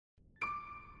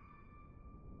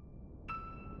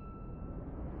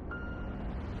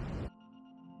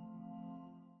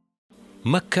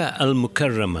Makkah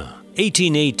al-Mukarramah,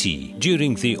 1880,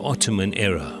 during the Ottoman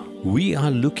era. We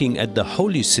are looking at the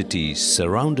holy city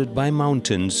surrounded by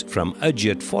mountains from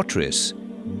Ajyat Fortress,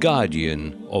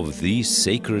 guardian of these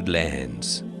sacred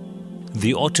lands.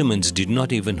 The Ottomans did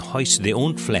not even hoist their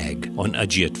own flag on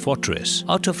Ajyat Fortress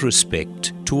out of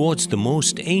respect towards the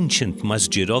most ancient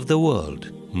masjid of the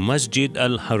world, Masjid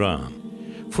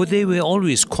al-Haram, for they were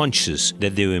always conscious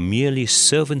that they were merely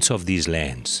servants of these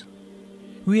lands.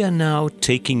 We are now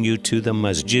taking you to the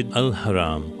Masjid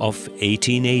al-Haram of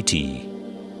 1880.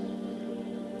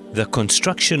 The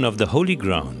construction of the holy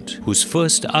ground, whose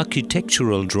first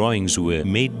architectural drawings were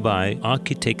made by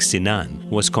architect Sinan,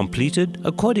 was completed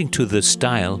according to the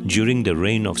style during the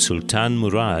reign of Sultan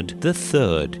Murad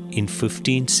III in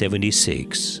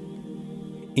 1576.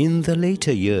 In the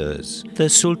later years, the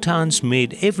sultans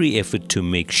made every effort to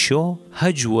make sure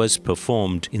Hajj was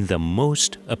performed in the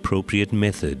most appropriate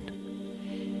method.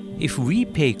 If we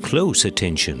pay close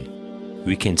attention,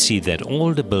 we can see that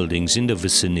all the buildings in the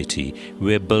vicinity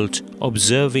were built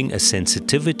observing a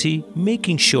sensitivity,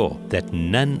 making sure that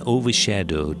none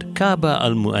overshadowed Qiblah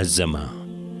al-Mu'azzama.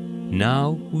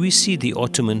 Now we see the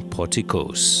Ottoman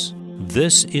porticos.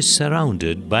 This is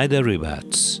surrounded by the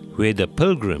ribats, where the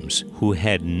pilgrims who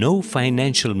had no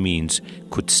financial means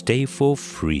could stay for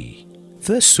free.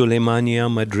 The Suleymaniya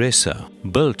Madrasa,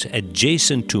 built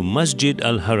adjacent to Masjid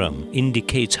al-Haram,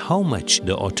 indicates how much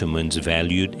the Ottomans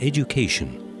valued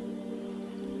education.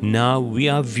 Now we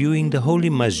are viewing the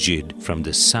holy masjid from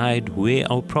the side where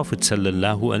our Prophet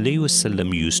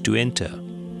ﷺ used to enter.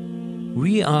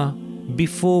 We are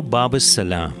before Bab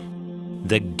as-Salam,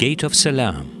 the Gate of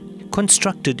Salam,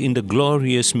 constructed in the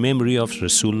glorious memory of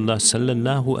Rasulullah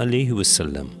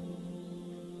ﷺ.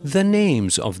 The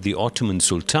names of the Ottoman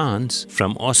sultans,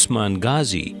 from Osman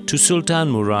Ghazi to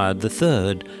Sultan Murad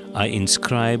III, are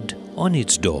inscribed on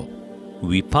its door.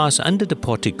 We pass under the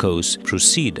porticos,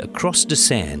 proceed across the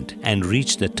sand, and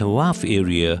reach the Tawaf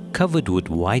area covered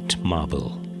with white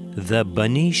marble. The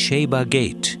Bani Shayba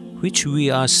gate, which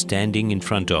we are standing in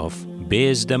front of,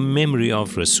 bears the memory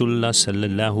of Rasulullah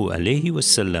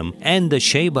ﷺ and the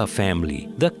Shayba family,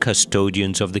 the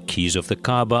custodians of the keys of the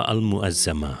Qiblah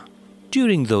al-Mu'azzama.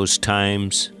 During those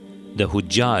times, the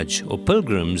Hujjaj or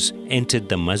pilgrims entered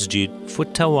the masjid for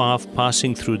tawaf,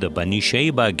 passing through the Bani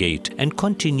Shayba gate, and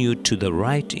continued to the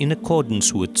right in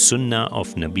accordance with Sunnah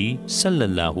of Nabi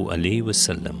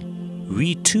ﷺ.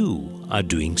 We too are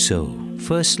doing so.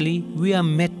 Firstly, we are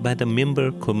met by the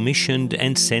member commissioned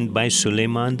and sent by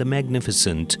Suleiman the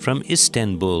Magnificent from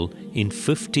Istanbul in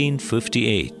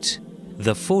 1558.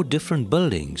 The 4 different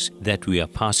buildings that we are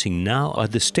passing now are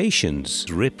the stations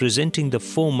representing the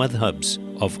 4 madhabs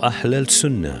of Ahl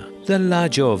al-Sunnah. The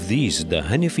larger of these, the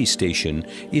Hanafi station,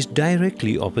 is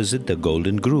directly opposite the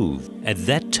Golden Groove. At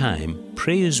that time,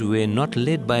 prayers were not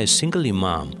led by a single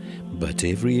imam, but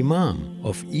every imam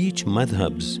of each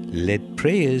madhabs led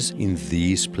prayers in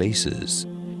these places.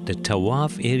 The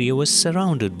Tawaf area was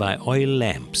surrounded by oil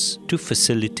lamps to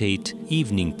facilitate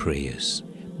evening prayers.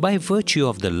 By virtue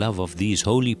of the love of these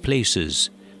holy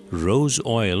places, rose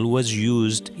oil was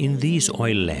used in these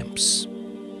oil lamps.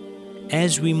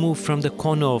 As we move from the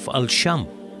corner of Al-Sham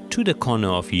to the corner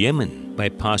of Yemen, by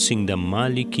passing the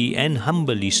Maliki and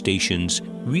Hanbali stations,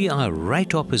 we are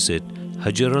right opposite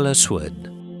Hajar al-Aswad.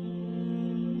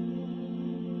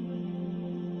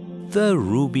 The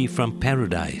ruby from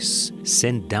paradise,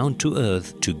 sent down to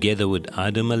earth together with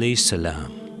Adam alayhi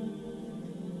salam.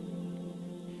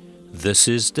 This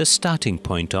is the starting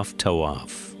point of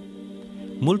Tawaf.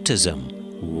 Multazam,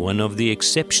 one of the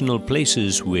exceptional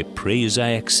places where prayers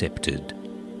are accepted.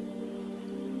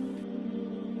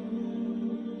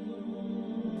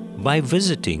 By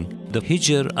visiting the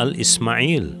Hijr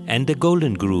al-Ismail and the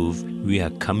Golden Groove, we are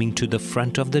coming to the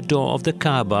front of the door of the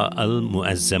Qiblah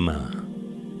al-Mu'azzama.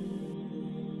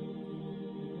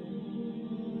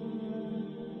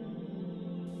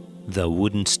 The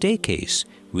wooden staircase,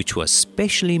 which was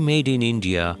specially made in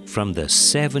India from the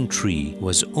savan tree,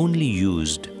 was only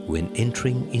used when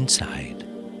entering inside.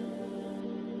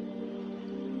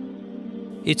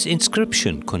 Its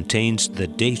inscription contains the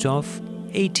date of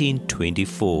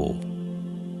 1824.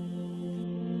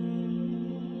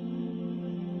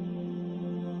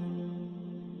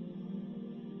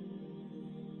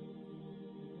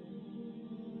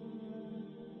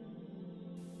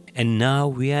 And now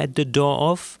we are at the door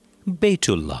of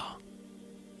Baytullah.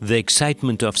 The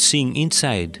excitement of seeing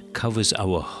inside covers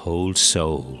our whole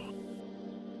soul.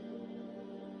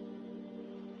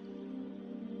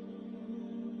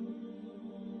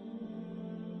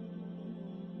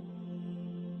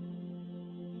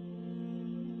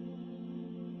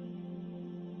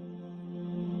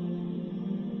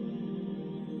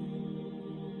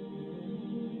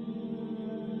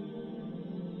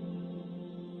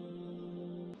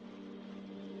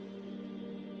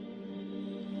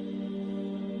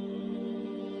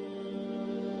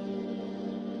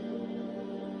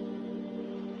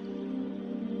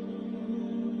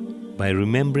 by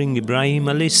remembering Ibrahim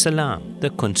alayhi salam,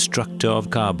 the constructor of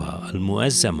Kaaba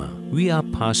al-Mukarramah. We are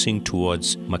passing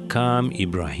towards Maqam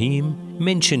Ibrahim,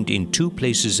 mentioned in 2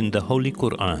 places in the Holy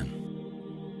Quran.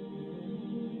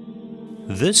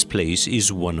 This place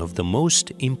is one of the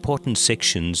most important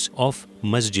sections of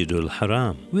Masjid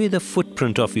al-Haram, where the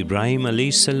footprint of Ibrahim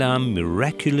alayhi salam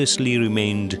miraculously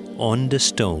remained on the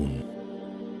stone.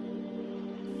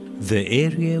 The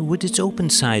area with its open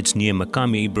sides near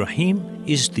Maqam Ibrahim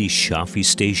is the Shafi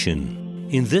station.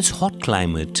 In this hot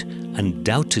climate,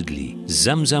 undoubtedly,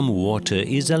 Zamzam water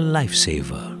is a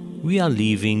lifesaver. We are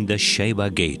leaving the Shaiba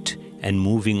gate and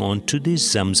moving on to the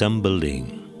Zamzam building.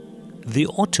 The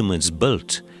Ottomans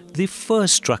built the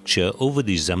first structure over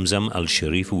the Zamzam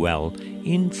al-Sharif well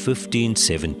in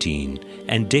 1517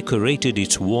 and decorated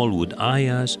its wall with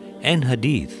ayahs and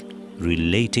hadith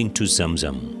relating to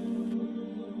Zamzam.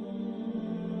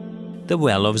 The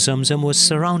well of Zamzam was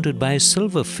surrounded by a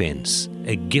silver fence,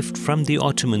 a gift from the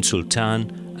Ottoman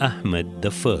Sultan Ahmed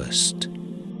I.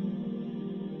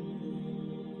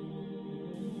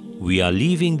 We are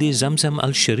leaving the Zamzam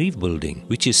al-Sharif building,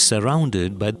 which is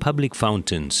surrounded by public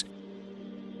fountains,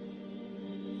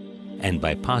 and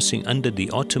by passing under the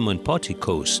Ottoman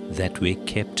porticos that were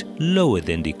kept lower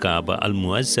than the Kaaba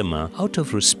al-Mukarramah out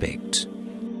of respect.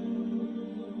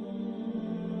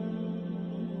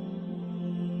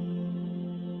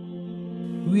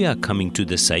 We are coming to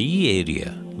the s.a.w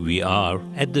area. We are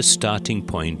at the starting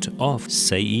point of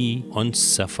s.a.w on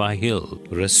Safa Hill.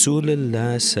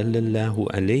 Rasulullah sallallahu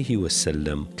alayhi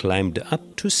wasallam climbed up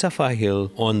to Safa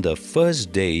Hill on the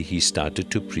first day he started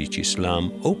to preach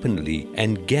Islam openly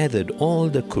and gathered all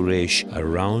the Quraysh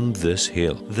around this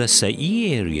hill. The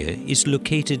s.a.w area is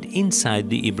located inside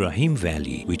the Ibrahim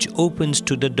Valley, which opens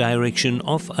to the direction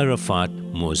of Arafat,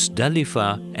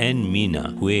 Muzdalifah and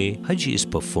Mina, where Hajj is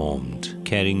performed.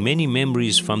 Carrying many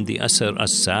memories from the Asr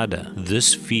as-Sada,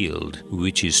 this field,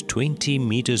 which is 20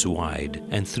 meters wide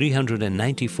and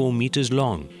 394 meters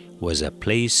long, was a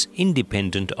place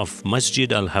independent of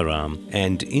Masjid al-Haram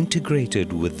and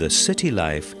integrated with the city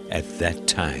life at that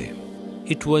time.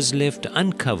 It was left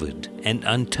uncovered and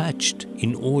untouched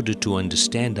in order to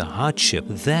understand the hardship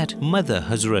that Mother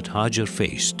Hazrat Hajar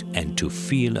faced and to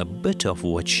feel a bit of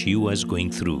what she was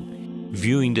going through.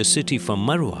 Viewing the city from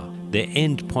Marwa, the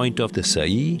end point of the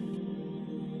s.a.w,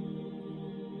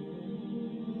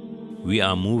 we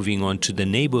are moving on to the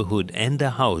neighborhood and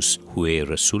the house where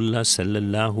Rasulullah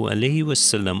sallallahu alaihi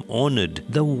wasallam honored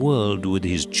the world with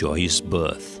his joyous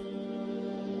birth.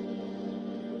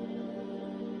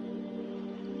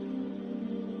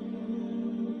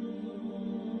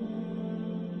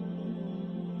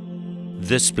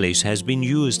 This place has been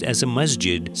used as a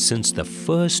masjid since the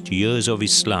first years of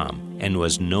Islam and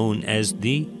was known as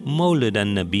the Mawlid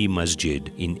an-Nabi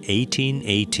Masjid in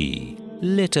 1880.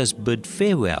 Let us bid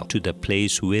farewell to the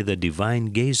place where the divine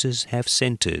gazes have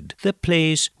centered, the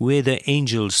place where the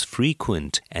angels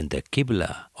frequent, and the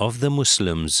Qiblah of the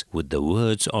Muslims with the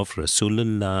words of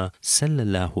Rasulullah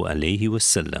sallallahu alaihi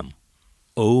wasallam.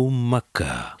 O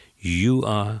Makkah, you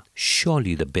are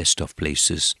surely the best of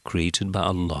places created by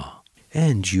Allah,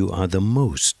 and you are the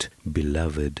most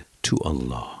beloved to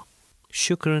Allah.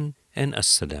 Shukran and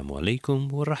Assalamu alaikum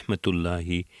wa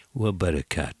rahmatullahi wa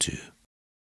barakatuh.